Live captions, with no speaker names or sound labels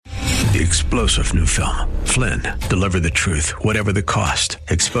The explosive new film, Flynn, Deliver the Truth, Whatever the Cost,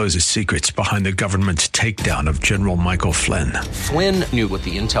 exposes secrets behind the government's takedown of General Michael Flynn. Flynn knew what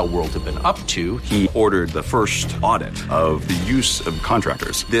the intel world had been up to. He ordered the first audit of the use of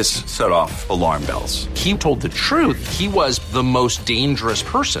contractors. This set off alarm bells. He told the truth. He was the most dangerous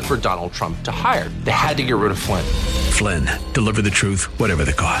person for Donald Trump to hire. They had to get rid of Flynn. Flynn, Deliver the Truth, Whatever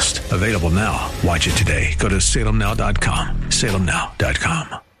the Cost. Available now. Watch it today. Go to salemnow.com.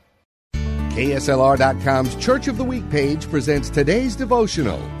 salemnow.com. KSLR.com's Church of the Week page presents today's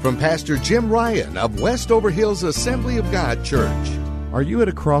devotional from Pastor Jim Rion of Westover Hills Assembly of God Church. Are you at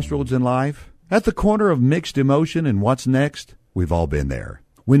a crossroads in life? At the corner of mixed emotion and what's next? We've all been there.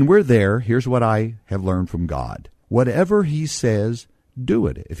 When we're there, here's what I have learned from God. Whatever He says, do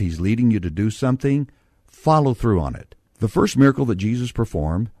it. If He's leading you to do something, follow through on it. The first miracle that Jesus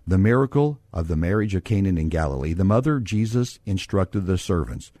performed, the miracle of the marriage of Cana in Galilee, the mother of Jesus instructed the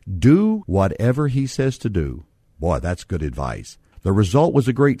servants, do whatever He says to do. Boy, that's good advice. The result was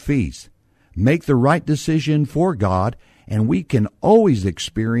a great feast. Make the right decision for God, and we can always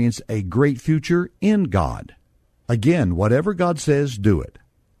experience a great future in God. Again, whatever God says, do it.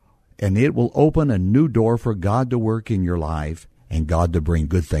 And it will open a new door for God to work in your life and God to bring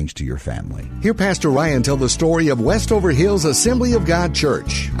good things to your family. Hear Pastor Rion tell the story of Westover Hills Assembly of God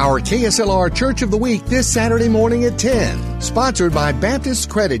Church, our KSLR Church of the Week this Saturday morning at 10, sponsored by Baptist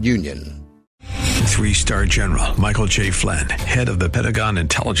Credit Union. Three-star General Michael J. Flynn, head of the Pentagon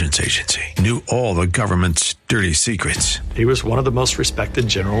Intelligence Agency, knew all the government's dirty secrets. He was one of the most respected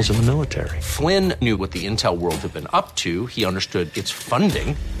generals in the military. Flynn knew what the intel world had been up to. He understood its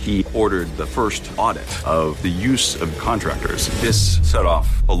funding. He ordered the first audit of the use of contractors. This set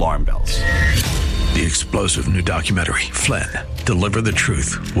off alarm bells. The explosive new documentary, Flynn, Deliver the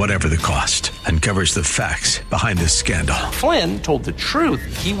Truth, Whatever the Cost, uncovers the facts behind this scandal. Flynn told the truth.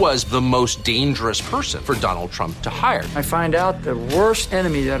 He was the most dangerous person for Donald Trump to hire. I find out the worst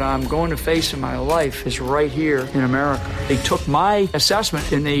enemy that I'm going to face in my life is right here in America. They took my assessment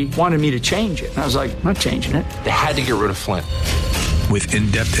and they wanted me to change it. And I was like, I'm not changing it. They had to get rid of Flynn. With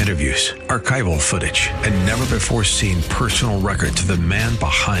in-depth interviews, archival footage, and never-before-seen personal records of the man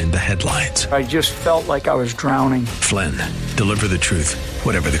behind the headlines. I just felt like I was drowning. Flynn, Deliver the Truth,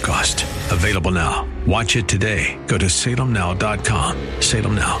 Whatever the Cost. Available now. Watch it today. Go to salemnow.com.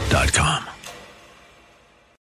 salemnow.com.